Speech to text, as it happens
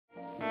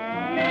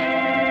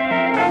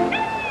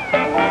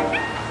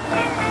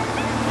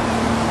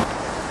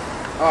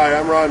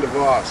I'm Ron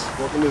DeVos.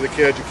 Welcome to the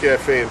Cajun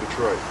Cafe in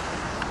Detroit,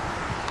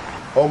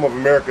 home of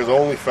America's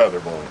only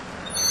feather bowling.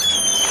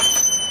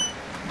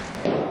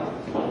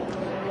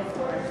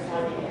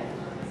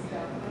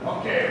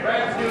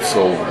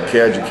 So the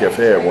Cajun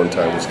Cafe at one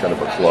time was kind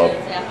of a club.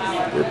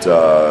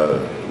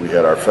 We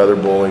had our feather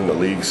bowling. The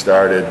league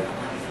started.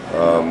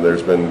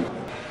 There's been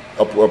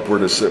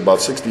upward of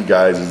about 60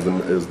 guys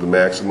is the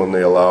maximum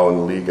they allow in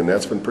the league, and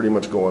that's been pretty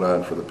much going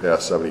on for the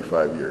past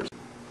 75 years.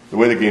 The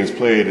way the game's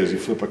played is you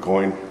flip a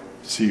coin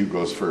to see who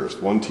goes first.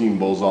 One team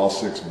bowls all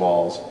 6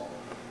 balls,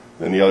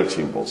 and the other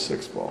team bowls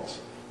 6 balls.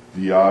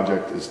 The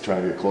object is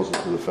trying to get closer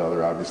to the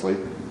feather, obviously.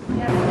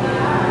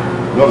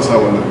 Notice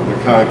how when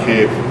the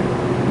concave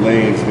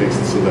lanes makes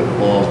it so that the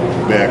balls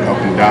move back up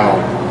and down,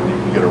 and you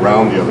can get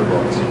around the other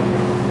balls.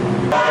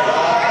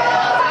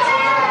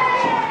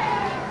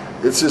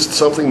 It's just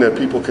something that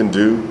people can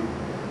do,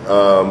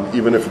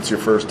 even if it's your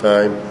first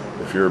time.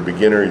 If you're a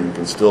beginner, you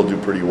can still do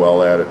pretty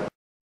well at it.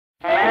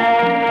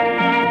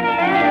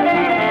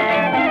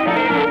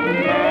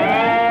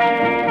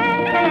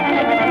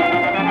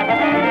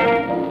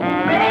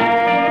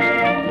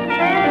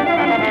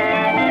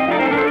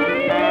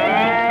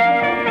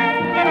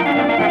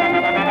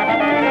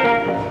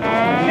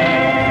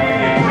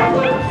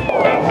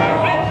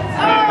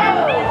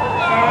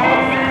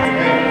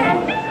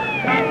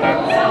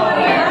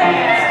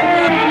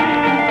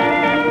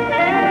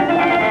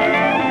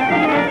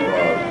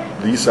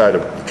 The east side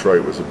of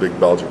Detroit was a big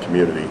Belgian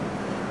community.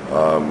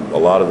 A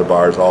lot of the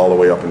bars all the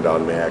way up and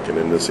down Mac and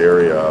in this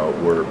area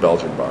were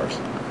Belgian bars.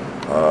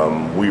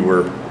 We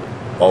were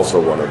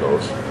also one of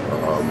those.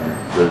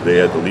 They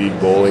had the league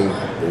bowling.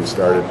 It used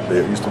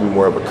to be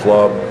more of a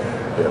club.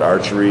 They had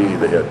archery.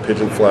 They had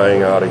pigeon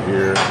flying out of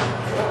here.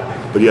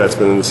 But yeah, it's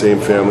been in the same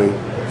family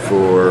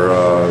for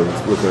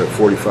looking at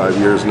 45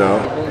 years now.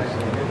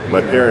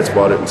 My parents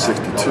bought it in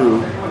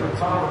 '62.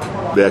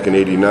 Back in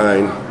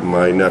 '89,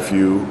 my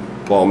nephew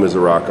Paul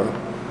Mizaraka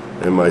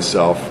and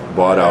myself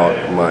bought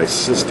out my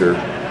sister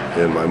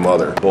and my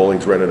mother.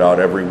 Bowling's rented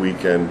out every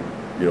weekend,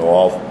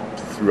 all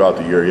throughout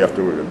the year. You have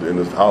to, in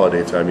the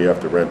holiday time, you have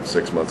to rent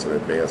 6 months in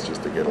advance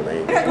just to get a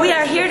lane. We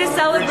are here to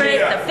celebrate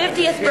the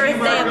 50th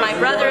birthday of my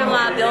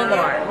brother-in-law, Bill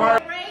Moore.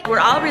 We're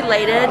all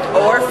related,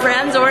 or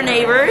friends, or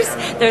neighbors.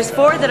 There's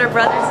 4 that are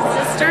brothers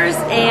and sisters,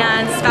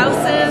 and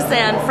spouses,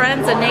 and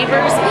friends, and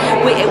neighbors.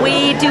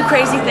 We do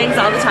crazy things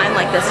all the time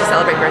like this to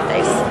celebrate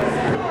birthdays.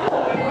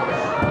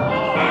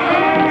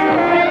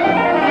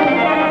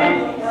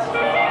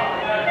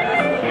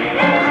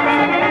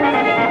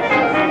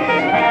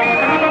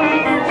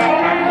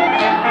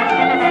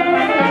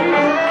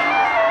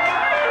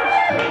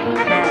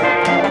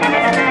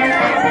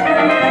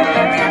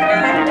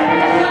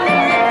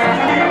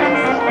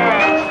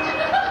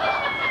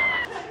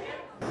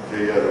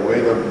 The way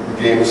the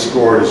game is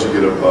scored is you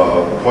get a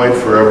point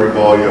for every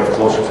ball you have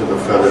closer to the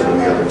feather than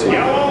the other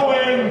team.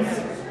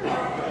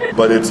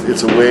 But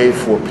it's a way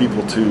for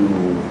people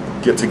to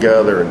get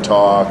together and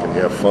talk and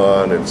have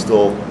fun and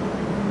still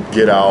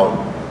get out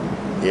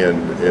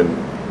and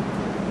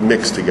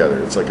mix together.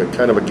 It's like a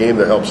kind of a game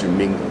that helps you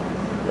mingle.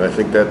 And I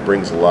think that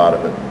brings a lot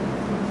of it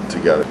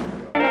together.